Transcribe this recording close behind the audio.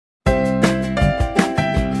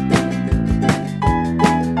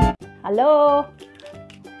Hello.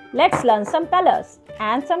 Let's learn some colors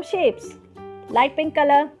and some shapes. Light pink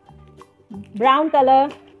color, brown color,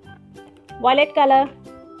 violet color,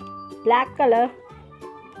 black color,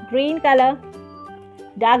 green color,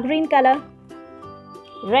 dark green color,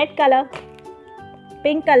 red color,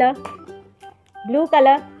 pink color, blue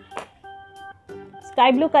color,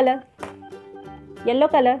 sky blue color, yellow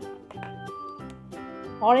color,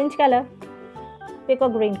 orange color,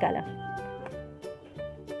 peacock green color.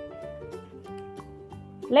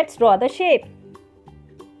 Let's draw the shape.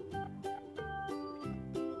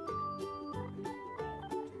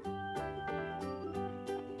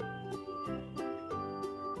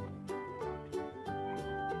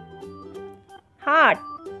 Heart.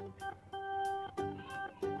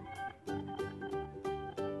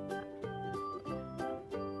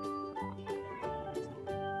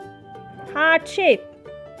 Heart shape.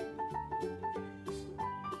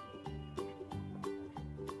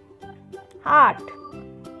 Heart.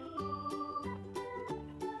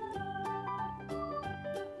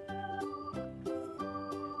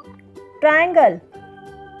 Triangle.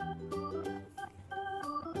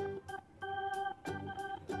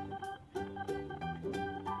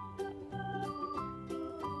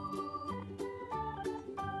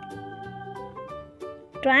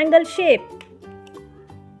 Triangle shape.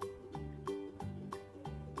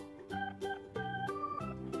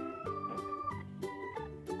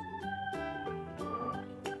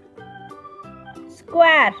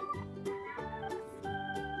 Square.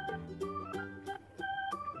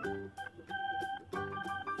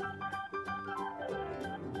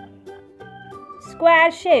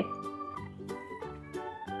 Square shape.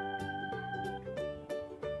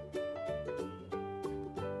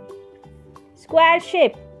 Square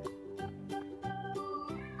shape.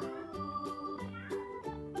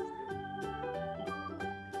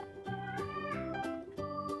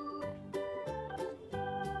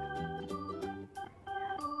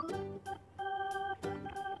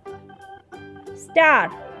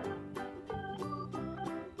 Star.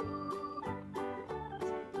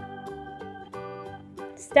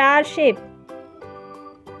 Star shape.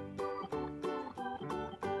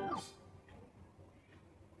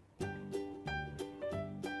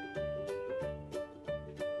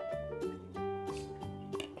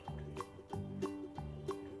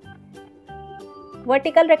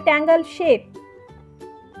 Vertical rectangle shape.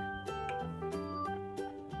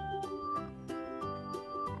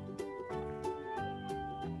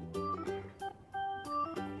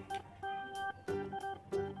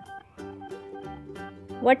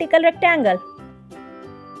 Vertical rectangle.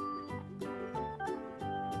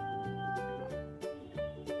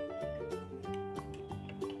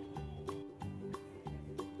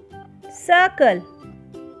 Circle.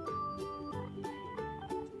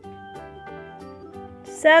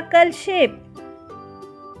 Circle shape.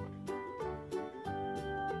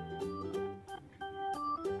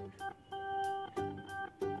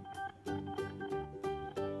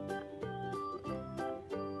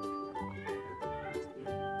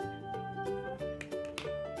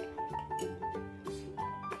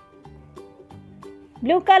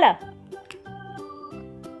 Blue color.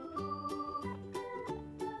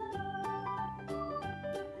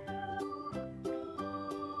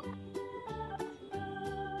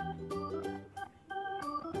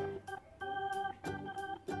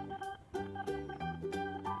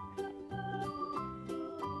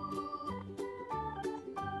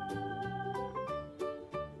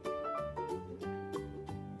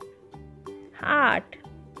 Heart.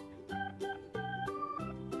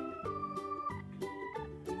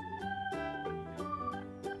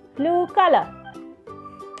 Blue color.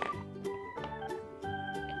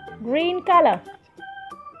 Green color.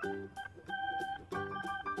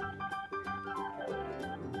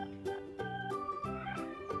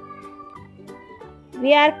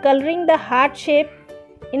 We are coloring the heart shape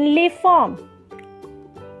in leaf form.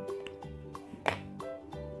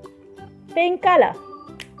 Pink color.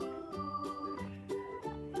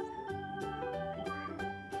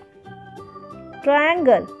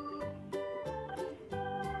 Triangle.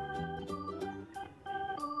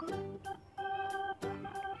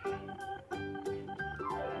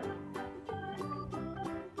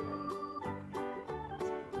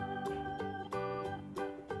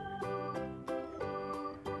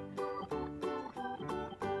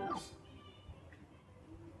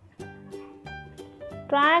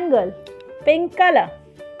 Triangle. Pink color.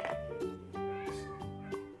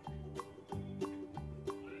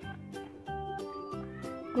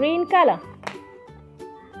 Green color.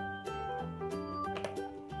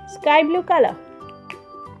 Sky blue color.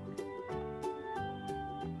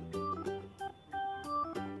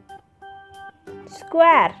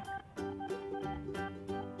 square,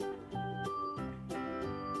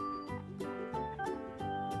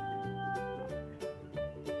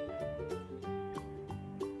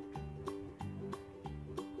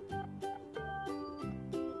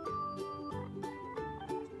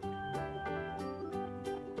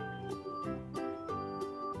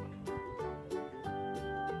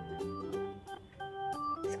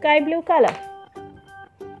 sky blue color,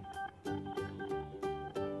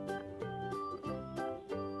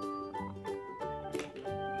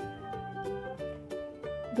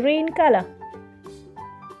 green color,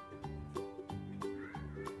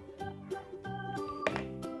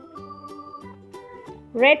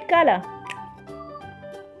 red color,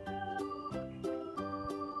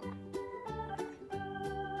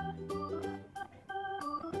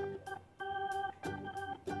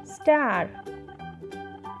 star,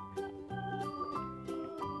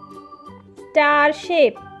 star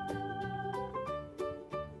shape,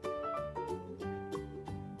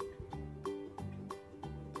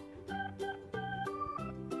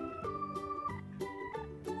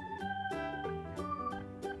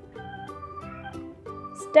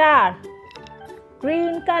 star,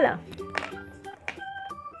 green color,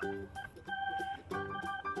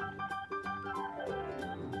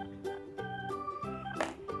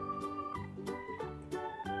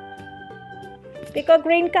 pick a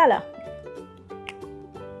green color,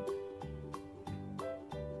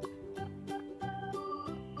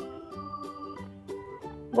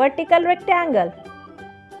 vertical rectangle,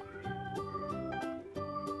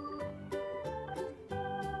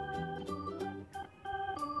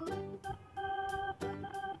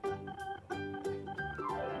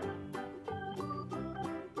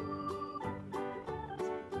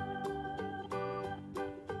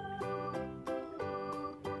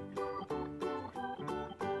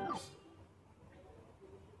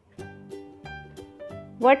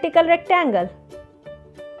 vertical rectangle,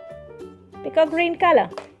 pick a green color,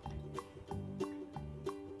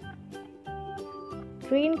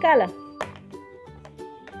 green color,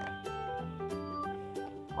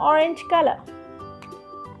 orange color,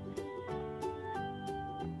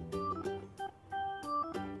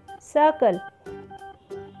 circle,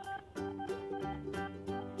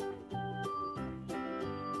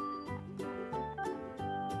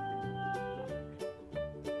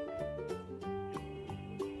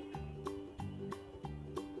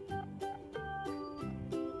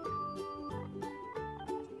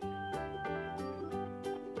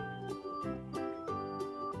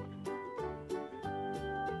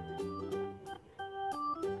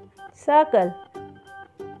 circle,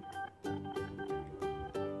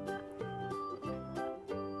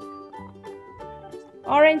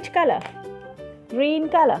 orange color, green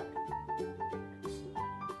color,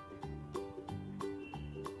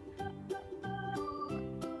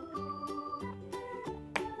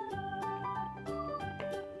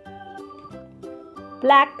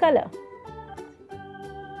 black color,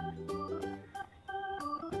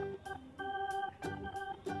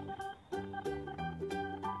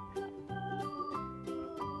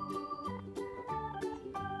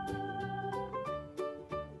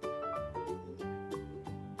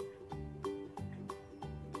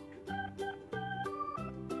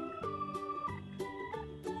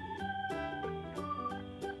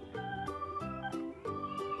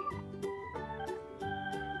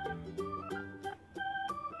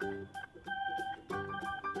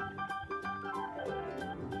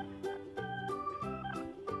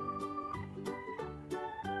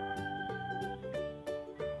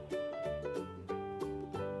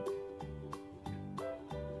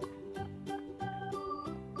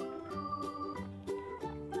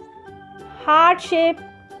 heart shape,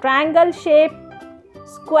 triangle shape,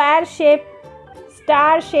 square shape,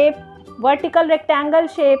 star shape, vertical rectangle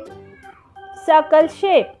shape, circle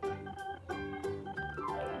shape.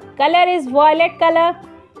 Color is violet color,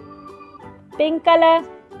 pink color,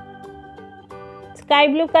 sky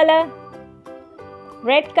blue color,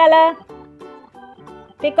 red color,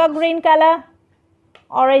 peacock green color,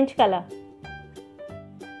 orange color.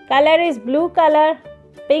 Color is blue color,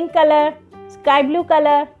 pink color, sky blue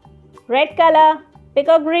color, red color,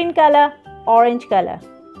 peacock green color, orange color.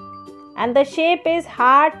 And the shape is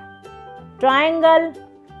heart, triangle,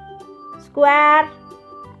 square,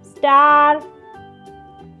 star,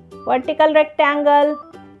 vertical rectangle,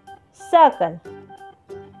 circle.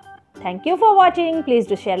 Thank you for watching. Please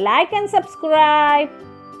do share, like and subscribe.